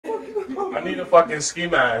I need a fucking ski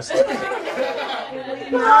mask. Hey,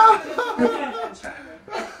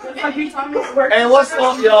 what's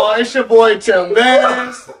up, y'all? It's your boy Tim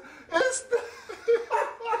Bass.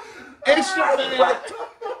 It's your man.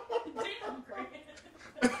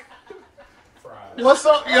 What's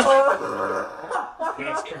up, y'all?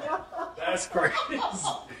 That's crazy.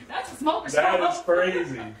 That's a smoker. That is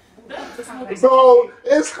crazy. So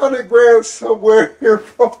it's 100 grand somewhere here,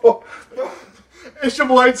 bro. It's your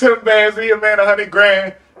boy Tim Bass, your man 100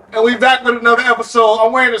 grand. And we back with another episode.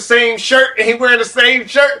 I'm wearing the same shirt and he wearing the same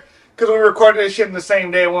shirt because we recorded this shit in the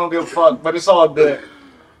same day. We don't give a fuck, but it's all good.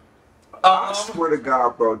 I swear to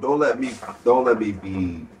God, bro, don't let me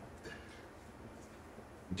be.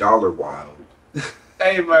 Y'all are wild.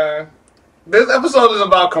 Hey man, this episode is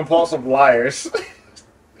about compulsive liars.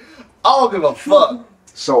 I don't give a fuck.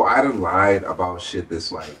 So I done lied about shit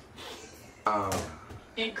that's like,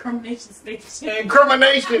 Incrimination station.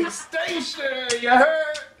 Incrimination station, you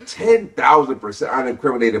heard? 10,000% I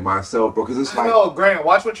incriminated myself, bro. Because it's like, No, Grant,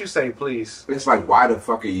 watch what you say, please. it's like, why the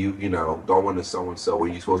fuck are you, going to so and so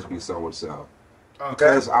when you're supposed to be so and so? Okay.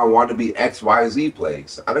 Because I want to be XYZ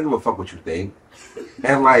place. I don't give a fuck what you think.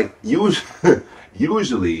 And like,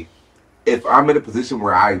 usually, if I'm in a position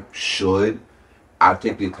where I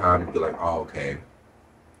take the time to be like, oh, okay,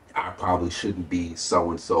 I probably shouldn't be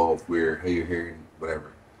so and so if we're here,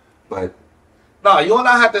 whatever. But Nah, you and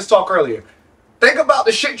I had this talk earlier. Think about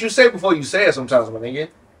the shit you say before you say it sometimes, my nigga.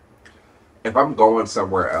 if I'm going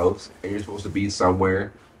somewhere else and you're supposed to be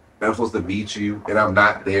somewhere, and I'm supposed to meet you, and I'm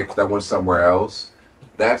not there because I went somewhere else,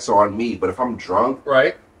 that's on me. But if I'm drunk,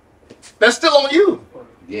 Right? That's still on you.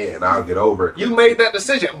 yeah, and I'll get over it. You made that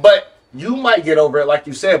decision, but you might get over it like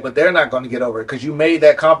you said, but they're not going to get over it because you made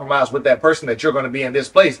that compromise with that person that you're going to be in this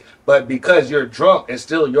place. But because you're drunk, it's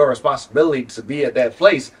still your responsibility to be at that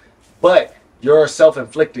place. But your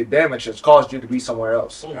self-inflicted damage has caused you to be somewhere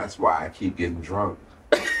else. That's why I keep getting drunk.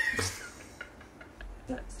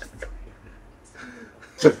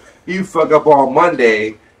 You fuck up on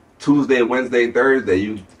Monday, Tuesday, Wednesday, Thursday,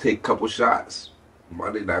 you take a couple shots.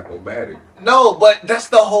 Monday not gonna matter. No, but that's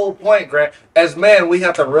the whole point, Grant. As men, we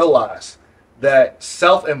have to realize that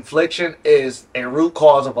self-infliction is a root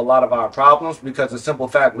cause of a lot of our problems because the simple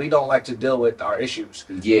fact we don't like to deal with our issues.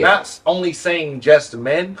 Yeah. Not only saying just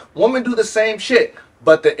men. Women do the same shit.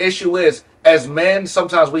 But the issue is, as men,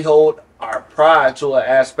 sometimes we hold our pride to an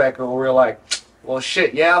aspect where we're like, well,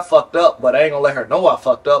 shit, yeah, I fucked up, but I ain't gonna let her know I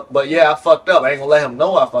fucked up. But yeah, I fucked up. I ain't gonna let him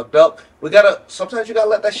know I fucked up. Sometimes you gotta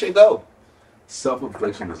let that shit go.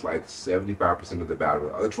 Self-infliction is like 75% of the battle.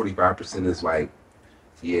 The other 25% is like,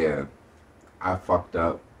 yeah, I fucked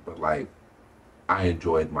up, but like, I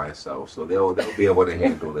enjoyed myself. So they'll be able to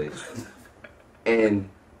handle it. And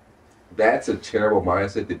that's a terrible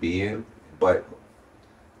mindset to be in, but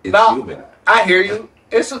it's human. I hear you.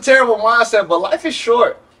 It's a terrible mindset, but life is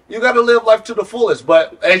short. You got to live life to the fullest.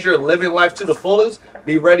 But as you're living life to the fullest,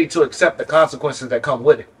 be ready to accept the consequences that come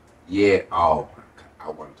with it. Yeah. Oh, I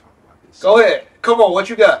want to talk about this. Go ahead. Come on. What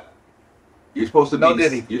you got? You're supposed to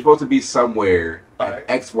be. You're supposed to be somewhere at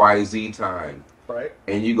XYZ time, Right.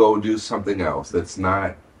 and you go do something else that's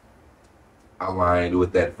not aligned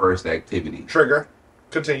with that first activity. Trigger.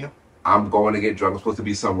 Continue. I'm going to get drunk. I'm supposed to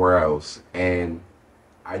be somewhere else, and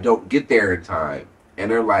I don't get there in time. And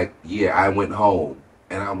they're like, "Yeah, I went home."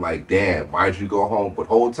 And I'm like, damn, why'd you go home? But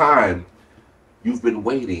whole time, you've been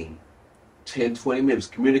waiting 10, 20 minutes.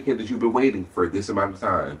 Communicate that you've been waiting for this amount of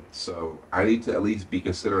time. So I need to at least be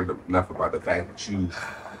considerate enough about the fact that you've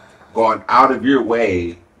gone out of your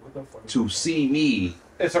way to see me.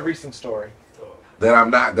 It's a recent story. That I'm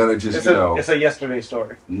not going to just, It's a yesterday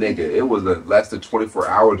story. Nigga, it was a less than 24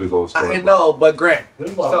 hours ago story. I know, but Grant.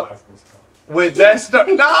 With that stuff,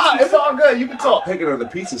 nah, it's all good. You can talk. Picking up the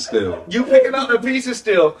pieces still. You picking up the pieces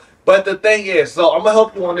still. But the thing is, so I'm gonna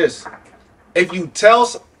help you on this. If you tell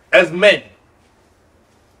as men,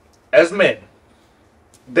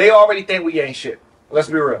 they already think we ain't shit. Let's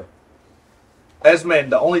be real. As men,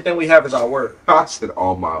 the only thing we have is our word. I said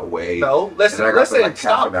on my way. No, listen,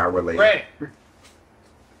 stop. Grant.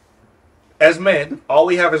 As men, all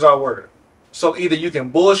we have is our word. So either you can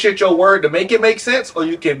bullshit your word to make it make sense, or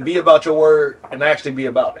you can be about your word and actually be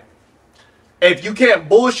about it. If you can't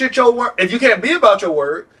bullshit your word, if you can't be about your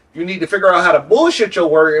word, you need to figure out how to bullshit your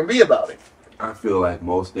word and be about it. I feel like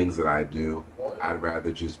most things that I do, I'd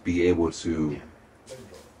rather just be able to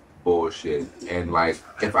bullshit. And like,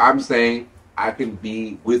 if I'm saying I can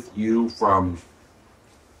be with you from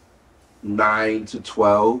 9 to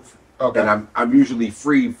 12, okay, and I'm usually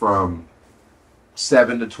free from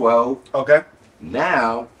 7 to 12. Okay.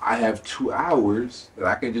 Now I have 2 hours that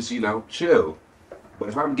I can just, chill. But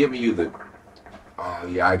if I'm giving you the, oh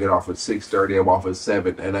yeah, I get off at 6:30, I'm off at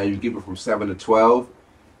 7, and now you give it from 7 to 12,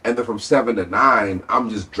 and then from 7 to 9, I'm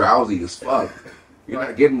just drowsy as fuck. You're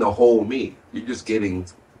not getting the whole me. You're just getting.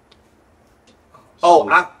 Oh,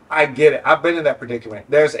 I get it. I've been in that predicament.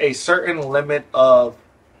 There's a certain limit of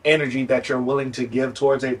energy that you're willing to give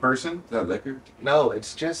towards a person. Is that liquor? No,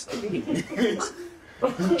 it's just tea.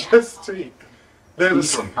 Just tea.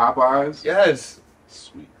 There's from Popeyes? Yes.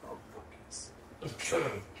 Sweet.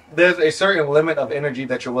 There's a certain limit of energy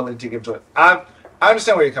that you're willing to give to it. I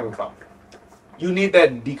understand where you're coming from. You need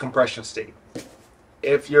that decompression state.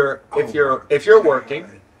 If you're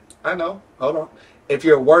working, I know. Hold on. If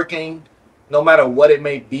you're working, no matter what it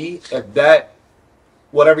may be, if that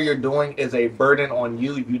whatever you're doing is a burden on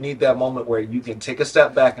you, you need that moment where you can take a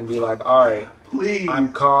step back and be like, all right, please,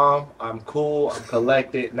 I'm calm, I'm cool, I'm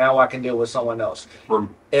collected. Now I can deal with someone else.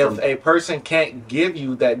 If a person can't give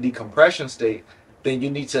you that decompression state, then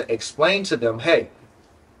you need to explain to them, hey,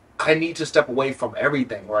 I need to step away from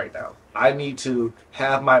everything right now. I need to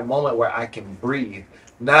have my moment where I can breathe.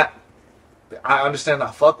 I understand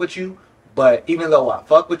I fuck with you, but even though I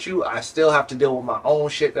fuck with you, I still have to deal with my own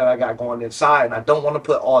shit that I got going inside, and I don't want to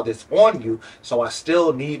put all this on you, so I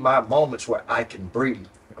still need my moments where I can breathe.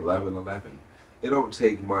 11:11. It don't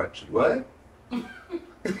take much. What?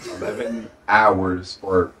 11 hours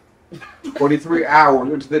or 43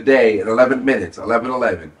 hours into the day and 11 minutes.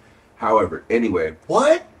 11:11. However, anyway.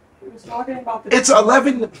 What? It's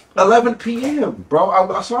 11 p.m., bro.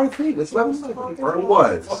 I saw the thing. It's 11:11. Or it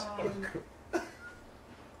was.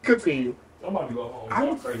 Good for you. I'm about to go home. I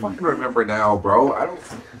don't fucking remember now, bro. I don't.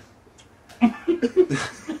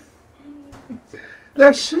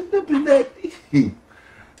 That shouldn't have been that deep.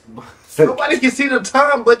 Nobody can see the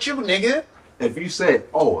time but you, nigga. If you said,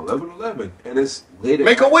 oh, 11:11, and it's late at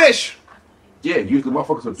Make a wish. Yeah, usually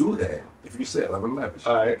motherfuckers will do that. If you said 11:11.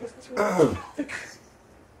 All right.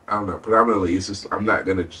 I don't know. Predominantly, it's just, I'm not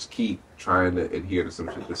going to just keep trying to adhere to some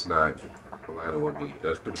shit that's not aligning with me.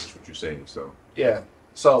 That's pretty much what you're saying, so. Yeah.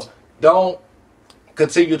 So don't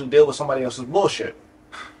continue to deal with somebody else's bullshit.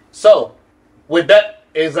 So, with that,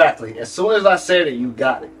 exactly. As soon as I said it, you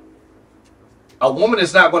got it. A woman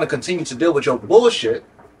is not going to continue to deal with your bullshit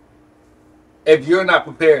if you're not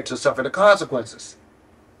prepared to suffer the consequences.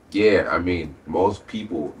 Yeah, I mean, most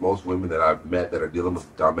women that I've met that are dealing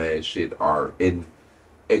with dumbass shit are in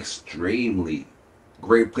extremely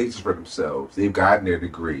great places for themselves. They've gotten their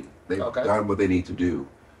degree. They've done what they need to do.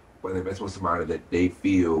 When they mess with somebody that they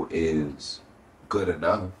feel is good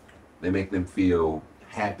enough, they make them feel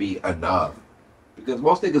happy enough. Because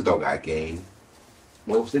most niggas don't got game.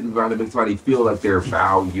 Most niggas trying to make somebody feel like they're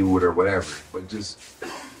valued or whatever. But just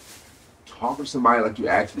talk to somebody like you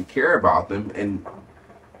actually care about them, and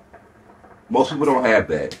most people don't have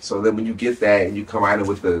that. So then when you get that and you come at it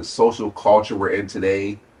with the social culture we're in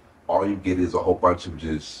today, all you get is a whole bunch of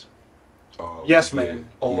just yes man.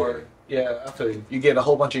 Or yeah, I feel you. You get a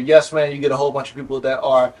whole bunch of yes man, you get a whole bunch of people that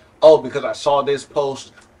are, oh, because I saw this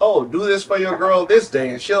post, oh, do this for your girl this day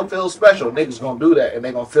and she'll feel special. Niggas gonna do that and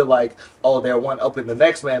they gonna feel like, oh, they're one up in the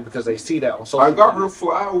next man because they see that on social media. I got her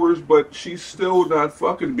flowers, but she's still not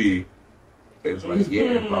fucking me. It's like,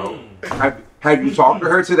 yeah, bro. Have you talked to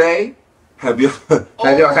her today? Have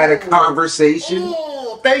y'all had a conversation?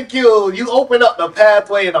 Oh, thank you. You opened up the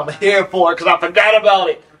pathway and I'm here for it because I forgot about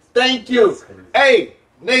it. Thank you. Hey,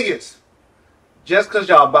 niggas, just because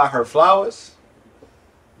y'all buy her flowers,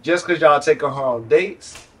 just because y'all take her on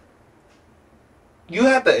dates, you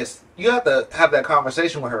have to have that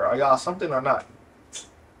conversation with her. Are y'all something or not?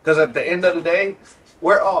 Because at the end of the day,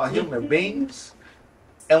 we're all human beings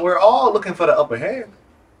and we're all looking for the upper hand.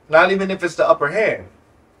 Not even if it's the upper hand.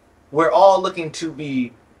 We're all looking to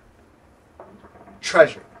be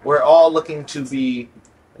treasured. We're all looking to be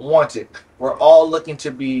wanted. We're all looking to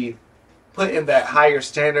be put in that higher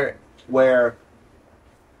standard where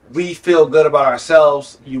we feel good about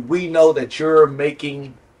ourselves. We know that you're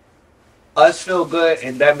making us feel good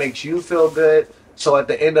and that makes you feel good. So at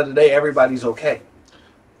the end of the day, everybody's okay.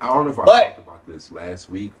 I don't know if I talked about this last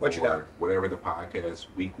week or whatever the podcast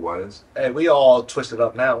week was. Hey, we all twisted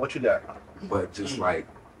up now. What you got? But just like,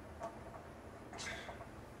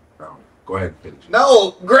 go ahead and finish.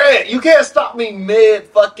 No, Grant, you can't stop me mid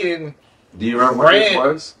fucking. Do you remember what it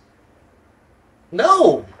was?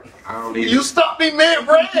 No. I don't even. You stopped me mid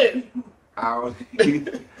rant. I don't.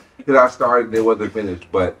 Because I started and it wasn't finished.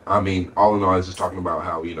 But I mean, all in all, it's just talking about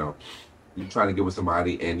how, you know, you're trying to get with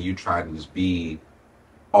somebody and you try to just be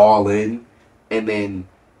all in, and then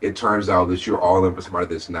it turns out that you're all in for somebody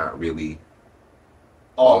that's not really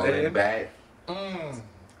all in back.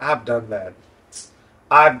 I've done that.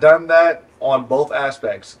 I've done that on both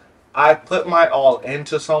aspects. I put my all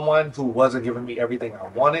into someone who wasn't giving me everything I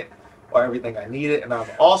wanted or everything I needed, and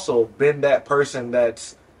I've also been that person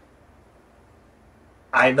that's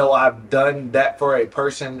I know I've done that for a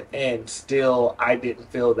person and still I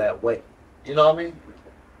didn't feel that way. You know what I mean?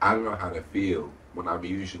 I don't know how to feel when I'm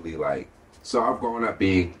usually like, so I've grown up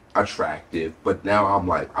being attractive, but now I'm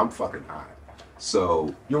like, I'm fucking hot.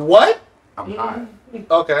 So You're what? I'm hot.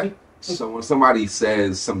 Okay. So when somebody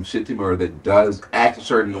says some shit to me or that does act a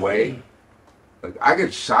certain way, like I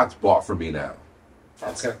get shots bought for me now.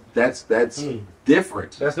 Okay. That's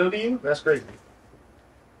different. That's new to you? That's crazy.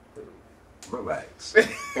 Relax.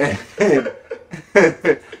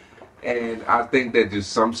 And I think that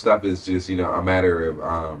just some stuff is just, you know, a matter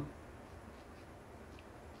of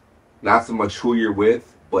not so much who you're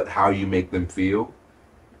with, but how you make them feel.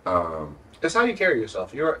 It's how you carry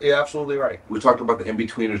yourself. You're absolutely right. We talked about the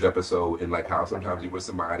in-betweeners episode and like how sometimes you're with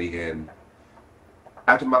somebody and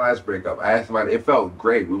after my last breakup, I asked somebody, it felt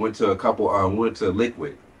great. We went to we went to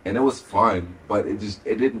Liquid and it was fun, but it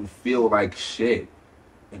didn't feel like shit.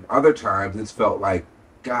 And other times it's felt like,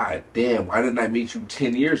 God damn, why didn't I meet you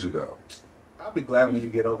 10 years ago? I'll be glad when you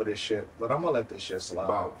get over this shit, but I'm gonna let this shit slide.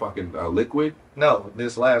 About fucking Liquid? No,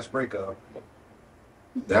 this last breakup.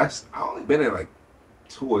 I only been in like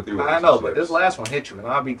 2 or 3 I know, but this last one hit you, and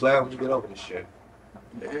I'll be glad when you get over this shit.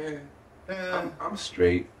 Yeah, I'm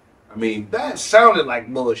straight. I mean, That sounded like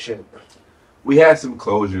bullshit. we had some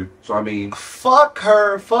closure, so I mean, Fuck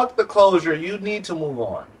her. Fuck the closure. You need to move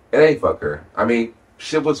on. it ain't fuck her. I mean,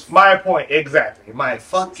 shit was My point, exactly. My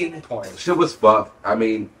fucking point. shit was fucked. I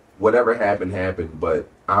mean, whatever happened, but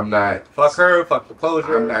I'm not. Fuck her. Fuck the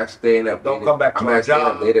closure. I'm not staying up. Don't come back to I'm my not staying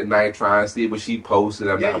job. up late at night trying to see what she posted.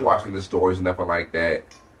 I'm Yeah, not you watching the stories and nothing like that.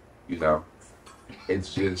 You know,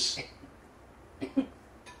 it's just,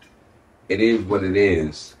 it is what it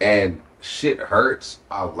is, and shit hurts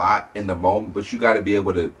a lot in the moment. But you got to be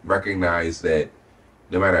able to recognize that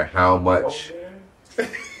no matter how much.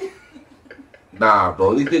 Nah,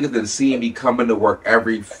 bro, these niggas that see me coming to work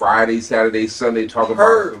every Friday, Saturday, Sunday talking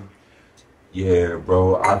Hurt. about. Yeah,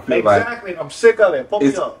 bro, I feel like. Exactly. I'm sick of it. Pull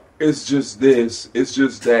me up. It's just this. It's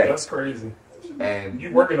just that. That's crazy. And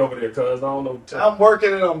You working over there, cuz I don't know. I'm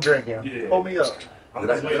working and I'm drinking. Yeah. Pull me up. I'm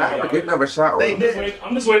did just I waiting on ever y'all. get another shot? They Or- did.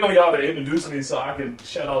 I'm just waiting on y'all to introduce me so I can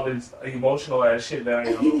shut all this emotional ass shit down.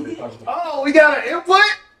 Y'all know what they're talking about. Oh, we got an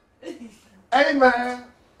input? Hey, man.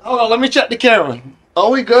 Hold on. Let me check the camera.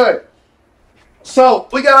 Oh, we good. So,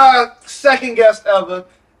 we got our second guest ever,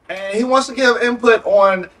 and he wants to give input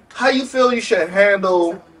on how you feel you should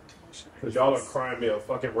handle. Cause y'all are crying me a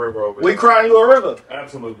fucking river over We there. crying you a river.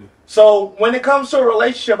 Absolutely. So, when it comes to a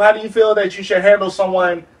relationship, how do you feel that you should handle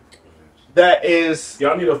someone that is.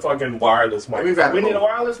 Y'all need a fucking wireless mic. We've had We need a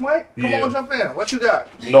wireless mic? Come Yeah. on, jump in. What you got?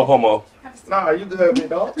 No homo. Nah, you good, big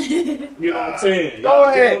dog. You know what I'm saying? Go Y'all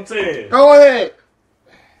ahead. know what I'm saying? Go ahead.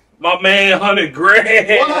 My man, 100 grand.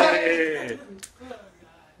 What?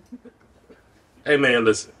 Hey man,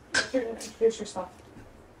 listen. Here's your stuff.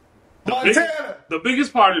 Montana. The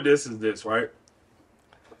biggest part of this is this, right?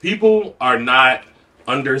 People are not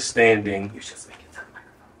understanding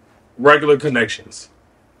regular connections.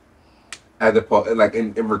 As opposed, like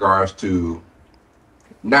in regards to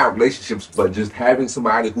not relationships, but just having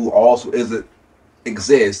somebody who also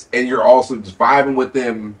exists, and you're also just vibing with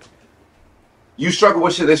them. You struggle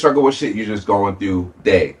with shit, they struggle with shit. You're just going through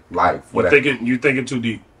life, whatever. You thinking too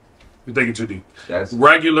deep. You're thinking too deep. That's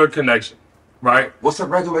Regular connection, right? what's a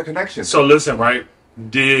regular connection? So listen, right?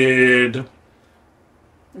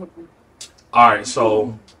 Alright,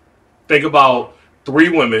 so think about 3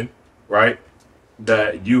 women, right?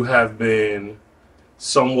 That you have been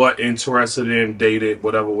somewhat interested in, dated,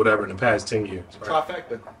 whatever, in the past 10 years. Right?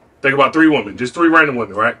 Trifecta. Think about 3 women, just 3 random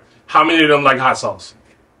women, right? How many of them like hot sauce?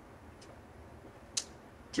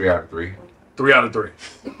 3 out of 3. 3 out of 3,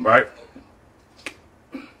 right?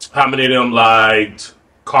 How many of them liked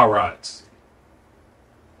car rides?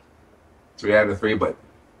 3 out of 3, but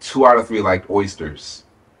 2 out of 3 liked oysters,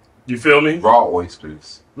 You feel me? raw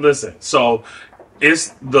oysters. Listen, so it's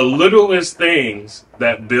the littlest things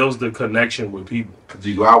that builds the connection with people. Cause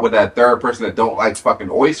you go out with that third person that don't like fucking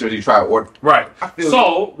oysters, you try to order. Right. I feel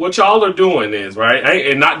So what y'all are doing is, right,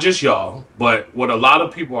 and not just y'all, but what a lot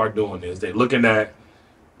of people are doing is they're looking at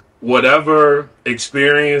whatever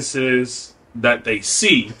experiences that they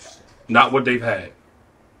see, not what they've had.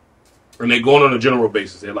 And they're going on a general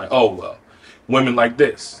basis. They're like, oh, well, women like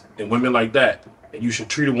this and women like that. And you should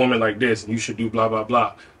treat a woman like this and you should do blah, blah,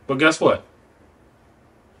 blah. But guess what?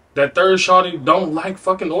 That third shawty don't like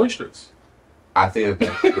fucking oysters. I think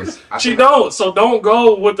that She don't. So don't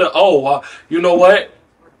go with the, you know what?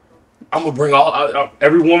 I'm gonna bring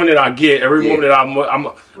every woman that I get, every woman that I'm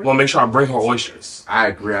gonna make sure I bring her oysters. I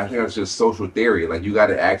agree. I think it's just social theory. Like, you got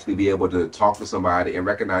to actually be able to talk to somebody and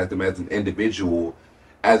recognize them as an individual,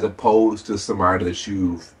 as opposed to somebody that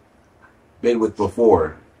you've been with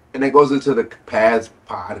before. And it goes into the past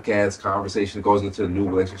podcast conversation, it goes into the new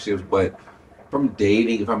relationships. But from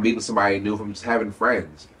dating, if I'm meeting somebody new, from just having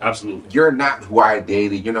friends, absolutely, you're not who I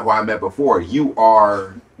dated. You're not who I met before. You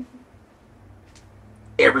are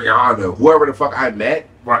Ariana, whoever the fuck I met.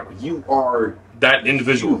 Right. You are that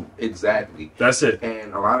individual. You. Exactly. That's it.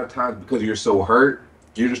 And a lot of times, because you're so hurt,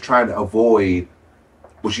 you're just trying to avoid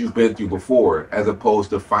what you've been through before, as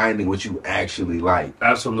opposed to finding what you actually like.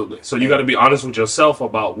 Absolutely. So you got to be honest with yourself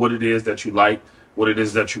about what it is that you like, what it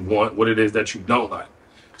is that you want, what it is that you don't like.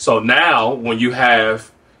 So now, when you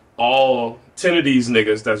have all 10 of these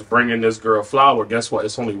niggas that's bringing this girl flower, guess what?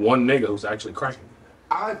 It's only one nigga who's actually cracking.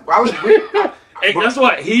 I was and guess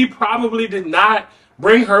what? He probably did not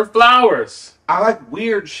bring her flowers. I like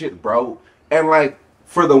weird shit, bro. And like,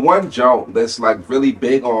 for the one joke that's like really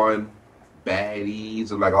big on baddies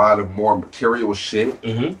and like a lot of more material shit,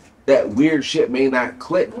 that weird shit may not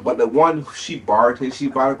click. But the one she bought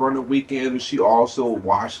her on the weekend, and she also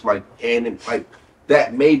watched like anime, like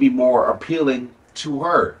that may be more appealing to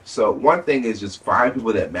her. So one thing is just find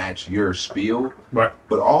people that match your spiel, right?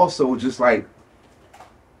 But also just like,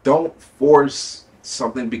 don't force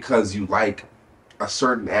something because you like a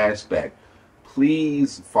certain aspect.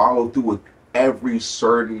 Please follow through with every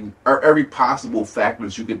possible factor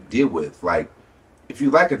that you can deal with. Like, if you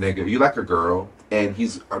like a nigga, you like a girl, and he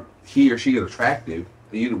or she is attractive,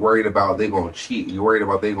 and you're worried about they gonna cheat, you're worried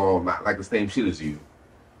about they gonna not like the same shit as you,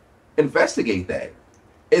 investigate that.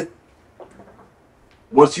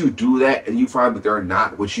 Once you do that and you find that they're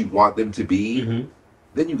not what you want them to be,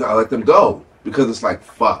 then you gotta let them go. Because it's like,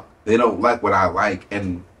 fuck, they don't like what I like,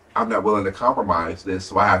 and I'm not willing to compromise this,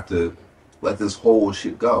 so I have to let this whole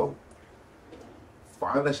shit go.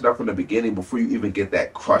 Find that shit out from the beginning before you even get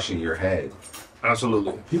that crush in your head.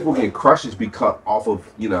 Absolutely. People get crushes because off of,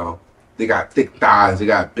 they got thick thighs, they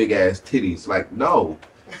got big ass titties. Like, no.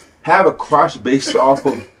 Have a crush based off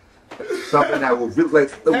of something that will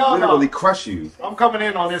literally crush you. I'm coming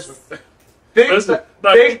in on this one.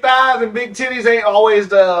 Big thighs and big titties ain't always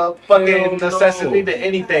the fucking necessity to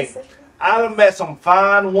anything. I done met some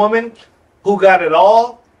fine woman who got it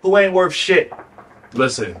all, who ain't worth shit.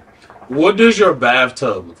 Listen, what does your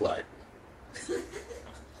bathtub look like?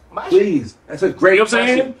 Please, that's a great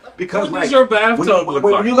question. Because what does your bathtub look like?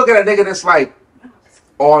 When you look at a nigga that's like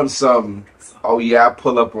on some, oh yeah, I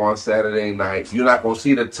pull up on Saturday night, you're not gonna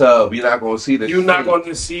see the tub, you're not gonna see the You're not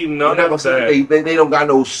gonna see none of that. They don't got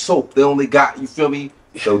no soap, they only got, you feel me,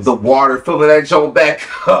 the water filling that joint back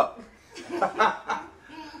up.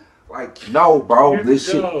 Like, no, bro,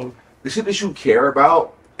 this shit that you care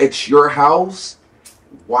about, it's your house.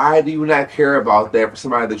 Why do you not care about that for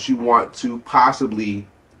somebody that you want to possibly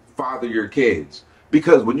father your kids?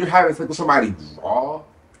 Because when you're having sex with somebody raw,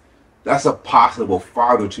 that's a possible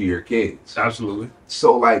father to your kids. Absolutely.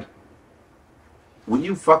 So, like, when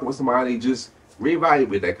you fuck with somebody, just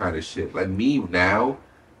reevaluate that kind of shit. Like, me now,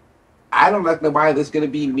 I don't like nobody that's going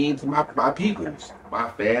to be mean to my peoples, my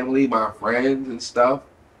family, my friends and stuff.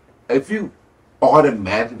 If you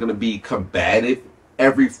automatically going to be combative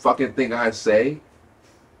every fucking thing I say,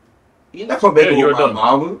 you're not going to make it with my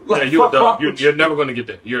mama. Like, you're never going to get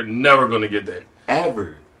that. You're never going to get that.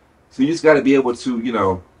 Ever. So you just got to be able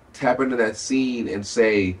to, tap into that scene and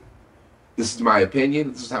say, this is my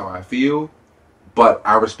opinion, this is how I feel, but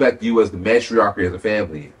I respect you as the matriarch of the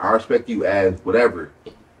family. I respect you as whatever.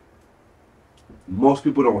 Most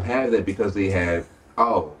people don't have that because they have,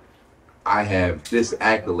 I have this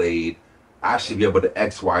accolade, I should be able to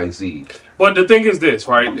X, Y, Z. But the thing is this,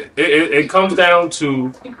 right? It comes down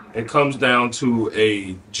to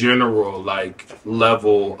a general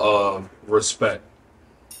level of respect.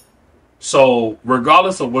 So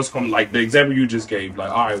regardless of what's coming, like the example you just gave,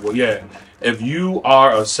 like, all right, well, yeah, if you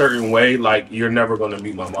are a certain way, like, you're never going to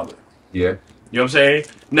meet my mother. Yeah. You know what I'm saying?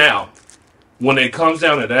 Now, when it comes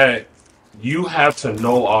down to that, you have to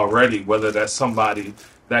know already whether that's somebody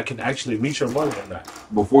that can actually meet your mother or not.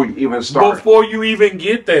 Before you even start. Before you even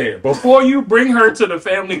get there. Before you bring her to the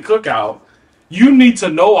family cookout, you need to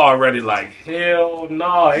know already, like, hell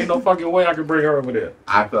no, ain't no fucking way I can bring her over there.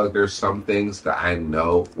 I feel like there's some things that I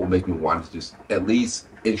know will make me want to just at least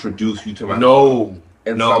introduce you to my mom.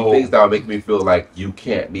 And some things that will make me feel like you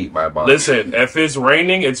can't meet my mom. Listen, if it's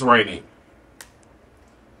raining, it's raining.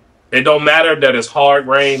 It don't matter that it's hard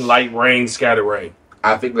rain, light rain, scattered rain.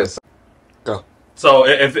 I think that's... Go. So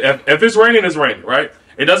if it's raining, it's raining, right?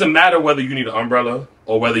 It doesn't matter whether you need an umbrella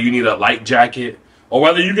or whether you need a light jacket or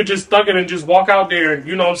whether you could just stuck it and just walk out there and,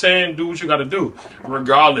 you know what I'm saying, do what you got to do.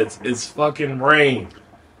 Regardless, it's fucking rain.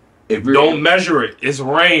 Don't measure it. It's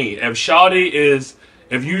rain.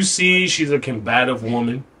 If you see she's a combative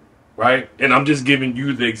woman, right? And I'm just giving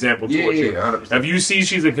you the example towards you. 100%. If you see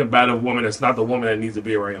she's a combative woman, it's not the woman that needs to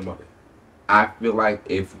be around your mother. I feel like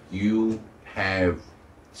if you have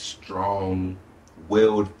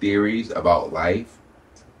strong-willed theories about life,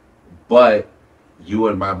 but you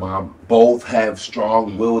and my mom both have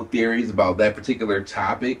strong-willed theories about that particular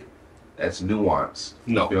topic, that's nuance.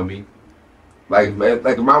 No. You feel me? Like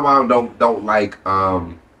my mom don't like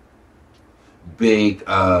big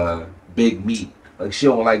meat. Like she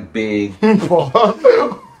don't like big. Wait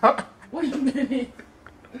a minute.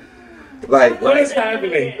 What is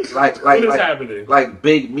happening? What is happening? Like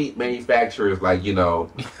big meat manufacturers, like, you know,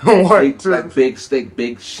 big steak,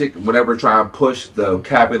 big chicken, whatever, try and push the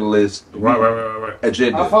capitalist right.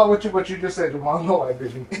 agenda. I follow what you just said, Jamal. No, I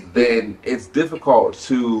didn't. Then it's difficult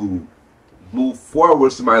to move forward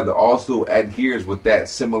with somebody that also adheres with that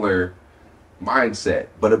similar mindset.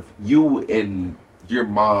 But if you and your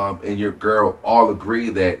mom and your girl all agree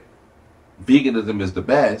that veganism is the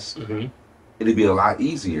best, it'd be a lot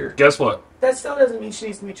easier. Guess what? That still doesn't mean she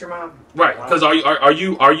needs to meet your mom. Right? Because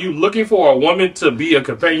are you looking for a woman to be a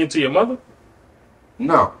companion to your mother?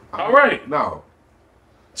 No. All right. No.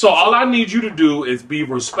 So all I need you to do is be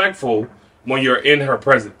respectful when you're in her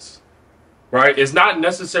presence. Right? It's not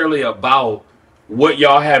necessarily about what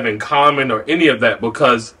y'all have in common or any of that,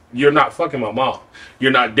 because you're not fucking my mom.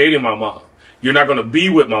 You're not dating my mom. You're not going to be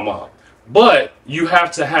with my mom. But you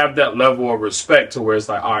have to have that level of respect to where it's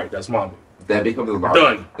like, all right, that's mommy. That becomes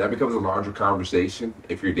a larger conversation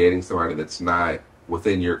if you're dating somebody that's not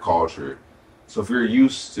within your culture. So if you're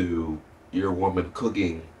used to your woman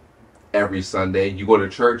cooking every Sunday, you go to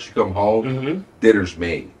church, you come home, dinner's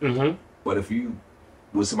made. But if you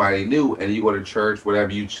with somebody new and you go to church,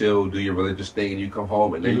 whatever, you chill, do your religious thing, and you come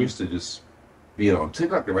home and they're used to just being on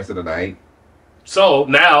TikTok the rest of the night. So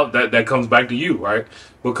now that comes back to you, right?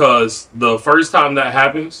 Because the first time that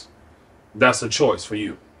happens, that's a choice for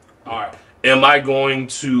you. All right. Am I going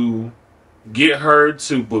to get her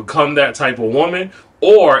to become that type of woman,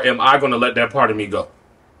 or am I going to let that part of me go?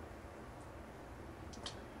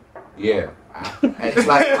 Yeah. It's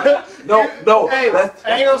like no. Hey, I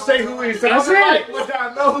ain't gonna say who he's talking about, but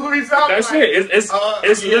I know who he's talking about.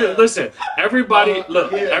 That's it. Listen,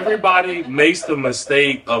 everybody makes the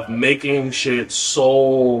mistake of making shit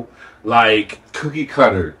so like cookie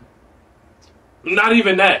cutter. Not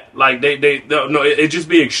even that. Like it just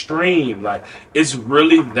be extreme. Like it's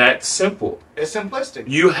really that simple. It's simplistic.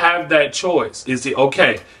 You have that choice. Is it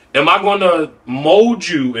okay? Am I going to mold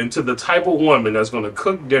you into the type of woman that's going to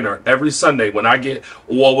cook dinner every Sunday when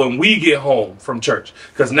we get home from church?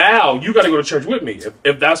 Because now you got to go to church with me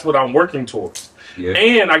if that's what I'm working towards. Yeah.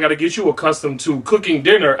 And I got to get you accustomed to cooking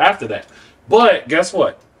dinner after that. But guess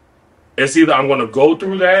what? It's either I'm going to go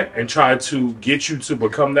through that and try to get you to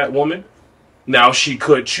become that woman. Now she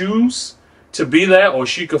could choose to be that, or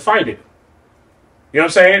she could fight it. You know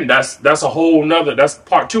what I'm saying? That's a whole nother, that's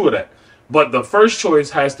part two of that. But the first choice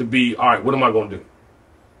has to be, all right, what am I going to do?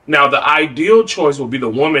 Now, the ideal choice will be the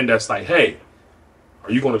woman that's like, hey,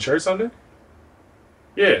 are you going to church Sunday?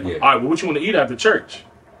 Yeah. All right, well, what you want to eat after church?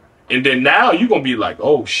 And then now you're going to be like,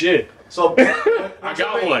 oh, shit. So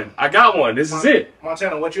I got one. This is it.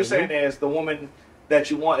 Montana, what you're saying is the woman that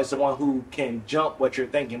you want is the one who can jump what you're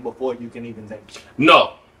thinking before you can even think.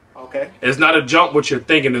 No. Okay. It's not a jump what you're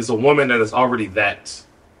thinking. It's a woman that is already that.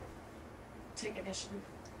 Take initiative.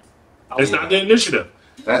 It's not the initiative.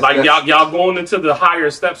 Y'all going into the higher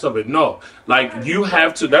steps of it. No. Like, you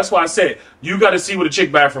have to. That's why I said you got to see what a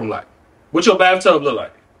chick bathroom like. What your bathtub look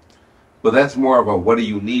like. But that's more of a what do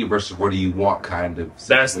you need versus what do you want kind of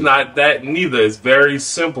situation. That's not that neither. It's very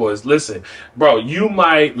simple. It's listen, bro, you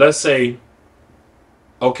might, let's say,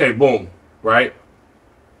 okay, boom, right?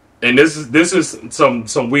 And this is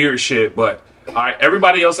some weird shit, but all right,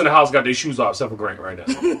 everybody else in the house got their shoes off except for Grant right now.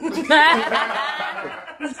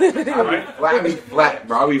 I'll be flat,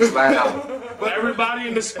 bro. I'll be flat out. But everybody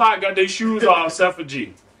in the spot got their shoes off except for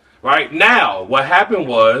G. Right? Now, what happened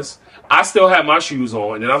was, I still had my shoes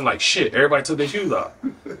on, and I'm like, shit, everybody took their shoes off.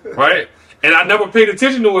 Right? And I never paid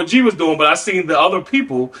attention to what G was doing, but I seen the other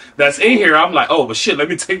people that's in here. I'm like, oh, but shit, let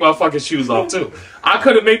me take my fucking shoes off, too. I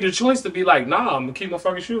could have made the choice to be like, nah, I'm going to keep my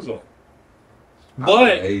fucking shoes on.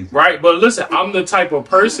 But, right? But listen, I'm the type of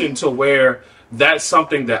person to where that's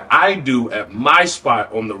something that I do at my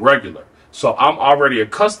spot on the regular. So I'm already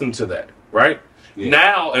accustomed to that, right? Yeah.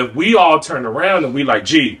 Now, if we all turn around and we like,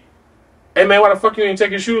 gee, hey man, why the fuck you didn't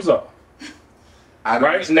take your shoes off? Right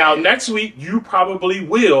understand. now, next week you probably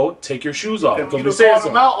will take your shoes off because we You said calling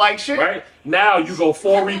something. them out like shit. Right now, you go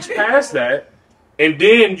 4 weeks past that, and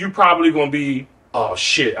then you probably gonna be, oh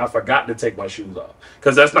shit, I forgot to take my shoes off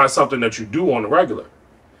because that's not something that you do on the regular.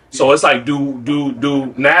 So it's like,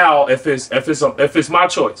 do now if it's my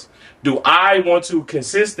choice, do I want to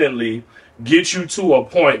consistently get you to a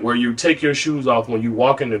point where you take your shoes off when you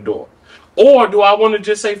walk in the door, or do I want to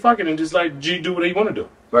just say fuck it and just like G do what you want to do?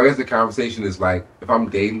 So I guess the conversation is like, if I'm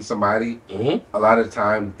dating somebody, a lot of the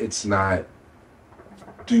time it's not,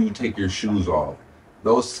 do you take your shoes off?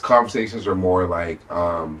 Those conversations are more like,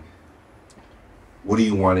 what do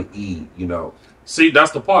you want to eat? You know. See,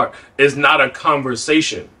 that's the part. It's not a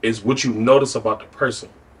conversation. It's what you notice about the person.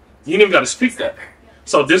 You ain't even got to speak that.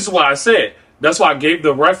 So this is why I said, that's why I gave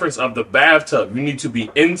the reference of the bathtub. You need to be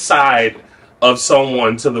inside of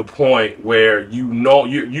someone to the point where you know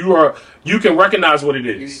you can recognize what it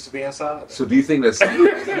You need is. to be inside. So do you think that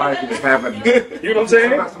somebody can just have a, You know what I'm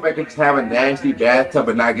saying? somebody can just have a nasty bathtub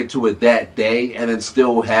and not get to it that day, and then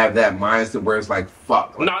still have that mindset where it's like,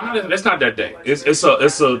 fuck. No, it's not that day. It's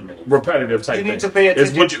a repetitive type You thing. need to pay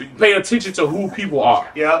It's attention. what you pay attention to who people are.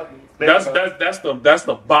 Yep. That's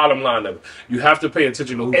the bottom line of it. You have to pay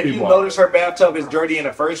attention to who If you people are. notice her bathtub is dirty in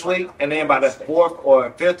the first week, and then by the 4th or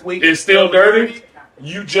 5th week, It's still dirty.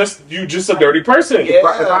 You just a dirty person. Yeah.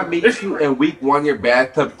 If I meet you and week 1 your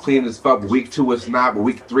bathtub clean as fuck, week 2 it's not, but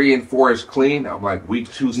week 3 and 4 is clean, I'm like,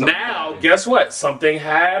 week 2 something. Now, guess what? Something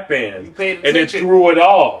happened. You paid And it attention. threw it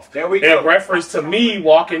off. There we go. In reference to me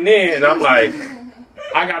walking in, and I'm like,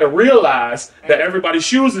 I gotta realize that everybody's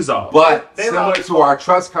shoes is off. But They similar always to our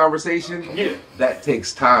trust conversation, Yeah. that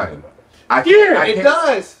takes time. I It can't-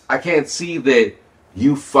 does. I can't see that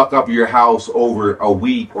you fuck up your house over a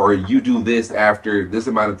week or you do this after this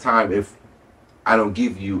amount of time if I don't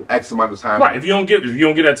give you X amount of time. Right, if you don't get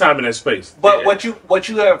that time in that space. But Yeah. what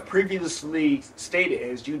you have previously stated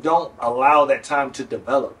is you don't allow that time to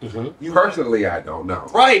develop. You Personally, I don't know.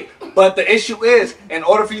 right, but the issue is, in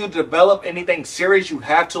order for you to develop anything serious, you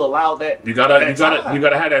have to allow that. You gotta that time.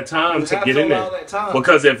 have that time You to have get to in allow there. that time.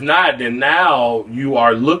 Because if not, then now you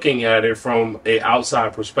are looking at it from a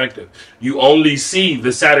outside perspective. You only see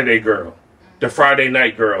the Saturday girl, the Friday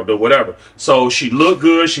night girl, the whatever. So she looked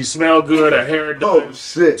good, she smelled good, her hair done, Oh,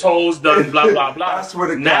 shit. toes done, blah blah blah. I swear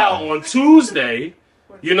to God. Now on Tuesday,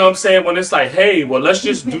 you know what I'm saying? When it's like, hey, well, let's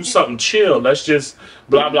just do something chill. Let's just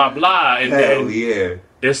blah blah blah, and Hell then yeah.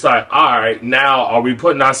 it's like, all right, now are we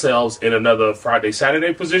putting ourselves in another Friday,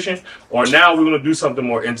 Saturday position? Or now we're going to do something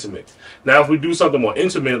more intimate? Now, if we do something more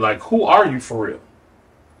intimate, like, who are you for real?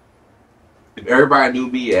 If everybody knew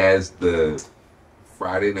me as the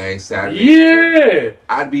Friday night, Saturday, Yeah.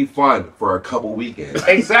 I'd be fun for a couple weekends.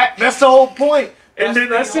 Exact. That's the whole point. And then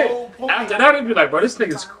that's the it. whole point. After that, it'd be like, bro, this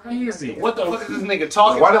nigga's crazy. What the fuck is this nigga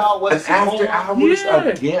talking What about? if, What's and after hours Yeah.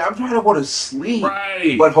 again, I'm trying to go to sleep.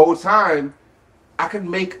 Right. But whole time, I can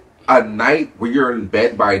make a night where you're in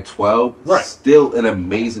bed by 12 Right. still an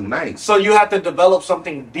amazing night. So you have to develop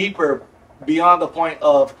something deeper beyond the point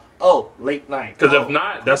of, oh, late night. Because Oh, if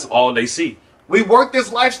not, that's all they see. we work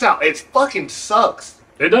this lifestyle. It fucking sucks.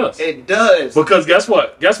 It does. It does. Because guess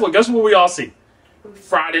what? Guess what we all see?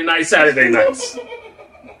 Friday night, Saturday nights.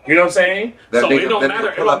 You know what I'm saying? That So nigga- it don't that matter.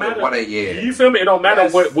 nigga It pull don't up at matter. 1 a.m. You feel me? It don't matter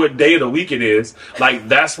Yes. what day of the week it is. Like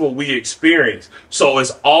that's what we experience. So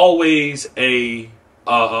it's always a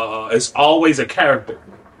character.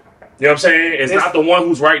 You know what I'm saying? It's not the one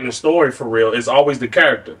who's writing the story for real. It's always the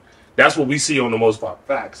character. That's what we see on the most part.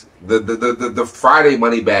 Facts. The Friday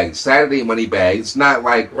money bag, Saturday money bag. It's not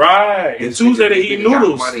like Right. And this Tuesday nigga- they this eat nigga got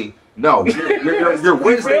noodles. Money. No, you're You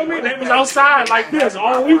Wednesday. feel me? They was outside like this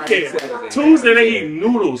all weekend. Tuesday they eat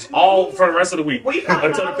noodles all for the rest of the week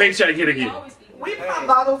until the paycheck hit again. We pop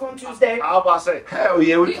bottles on Tuesday. I was about to say, Hell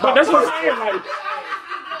yeah, we But that's what I'm saying. Like,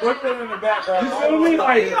 put that in the background. you feel me?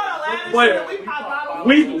 Like, We pop but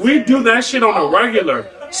bottles. we do that shit on a regular.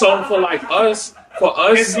 So for like us,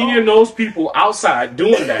 seeing those people outside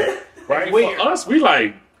doing that, right? Weird. For us, we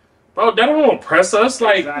like, bro, that don't impress us.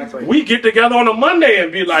 Like, Exactly. we get together on a Monday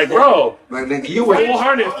and be like, bro, Like nigga, you were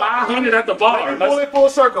 400, 500 at the bar. Let me pull it full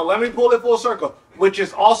circle. Let me pull it full circle. Which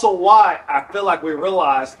is also why I feel like we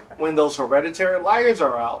realized when those hereditary liars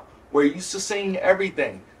are out, we're used to seeing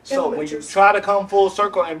everything. So when you try to come full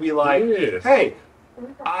circle and be like, Yeah. hey,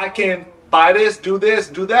 I can buy this, do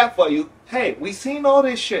that for you. Hey, we seen all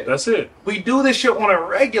this shit. That's it. We do this shit on a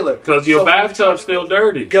regular. Because your So when bathtub's still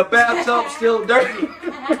dirty. Your bathtub's still dirty.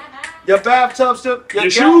 Your bathtub's still. Your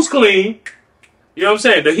shoes clean. You know what I'm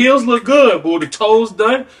saying? The heels look good, but the toes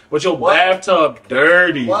done, but your What? bathtub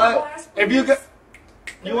dirty. What? If you got,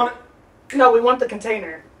 you want No, we want the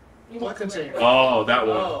container. What container? Oh, that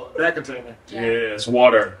one. Oh, that container. Yeah, it's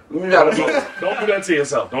water. You gotta be- Don't do that to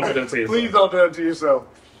yourself. Don't do that to yourself. Please don't do it to yourself.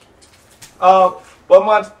 But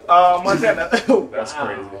Montana. That's Wow,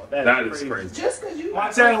 crazy. that That is is crazy. Just because you.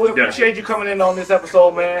 Montana, we appreciate you coming in on this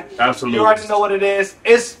episode, man. Absolutely. You already know what it is.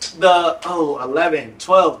 It's the 11,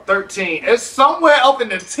 12, 13. It's somewhere up in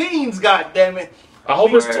the teens, goddammit. I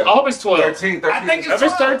hope it's 12. 13. I think If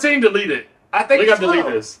it's 13, delete it. I think We it's got to delete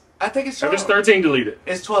 12. this. I think it's If 12. it's 13, delete it.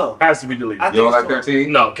 It's 12. Has to be deleted. I think You don't it's like 12.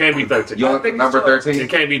 13? No, can't be 13. You I don't think like it's number 12. 13? It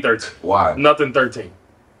can't be 13. Why? Nothing 13.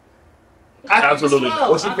 I think Absolutely. it's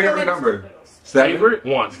 12. What's your I feel favorite like- number? 7? Favorite?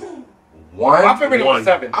 1. 1? My favorite One. was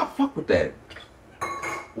 7. I fuck with that. I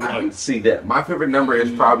 1. can see that. My favorite number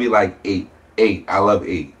is probably like 8. 8. I love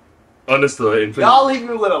 8. Understood. And Y'all leave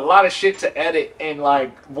me with a lot of shit to edit and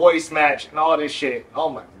like voice match and all this shit. Oh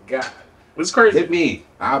my god. It's crazy. Hit me.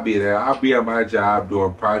 I'll be there. I'll be at my job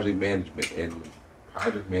doing project management.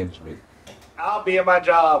 I'll be at my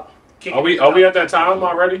job. Are we at that time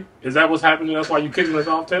already? Is that what's happening? That's why you kicking us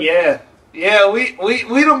off, Tim? Yeah. Yeah, we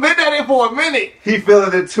done been at it for a minute. He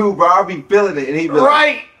feeling it too, bro. I'll be feeling it. And he be like,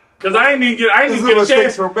 Right. Because I ain't even get a chance.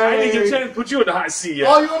 Mistakes were I ain't even get a made. chance to put you in the hot seat yet.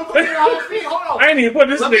 Oh, you want to put me on the feet? Hold on. I ain't even put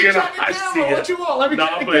this Let me nigga in the check the hot camera. seat What yet. you want? Let me Nah,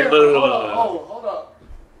 check I'm the playing. camera. Look. Hold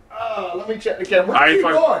up. Let me check the camera. I ain't Keep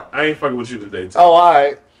going. fucking. I ain't fucking with you today, Tim. Oh, all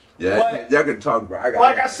right. Yeah, What? y'all can talk, bro.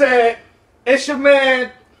 Like I said, it's your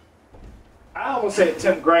man. I almost said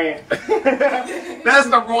Tim Grand. That's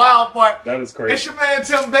the wild part. That is It's crazy. your man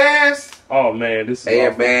Tim Bass. Oh man, this is. Hey,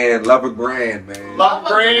 awful. man. Love a grand, man. Love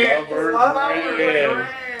Grand. Lover Love Grand. Grand.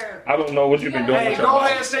 I don't know what you've been doing. Hey, with your go life.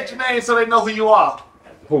 ahead and say your name so they know who you are.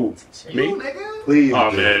 Who? You, Me? nigga. Please.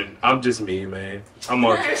 Oh do. man, I'm just me, man. I'm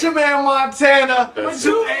on. It's your man Montana. That's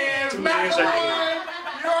Two it. hands, 2 back years on. at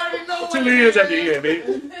You already know what 2 it years is. at the end,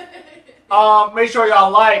 man. Make sure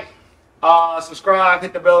y'all like, subscribe,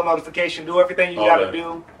 hit the bell notification, do everything you All gotta that.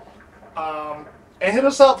 do. And hit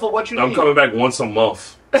us up for what you I'm need. coming back once a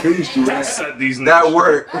month. Please do to that. set these niggas That straight.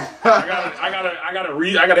 work. I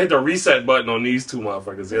gotta hit the reset button on these 2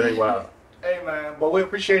 motherfuckers. It ain't wild. Hey man, but we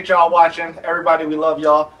appreciate y'all watching. Everybody, we love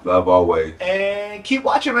y'all. Love always. And keep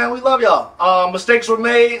watching, man. We love y'all. Mistakes were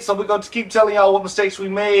made, so we're going to keep telling y'all what mistakes we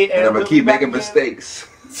made. And I'm we'll going to keep be back making again. mistakes.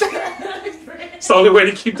 It's the only way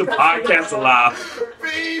to keep the podcast alive.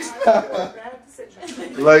 Peace. Bad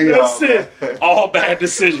decision. Love y'all. That's it. All bad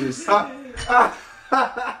decisions. That's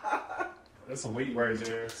a weight right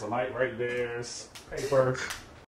there. It's a light right there. It's paper.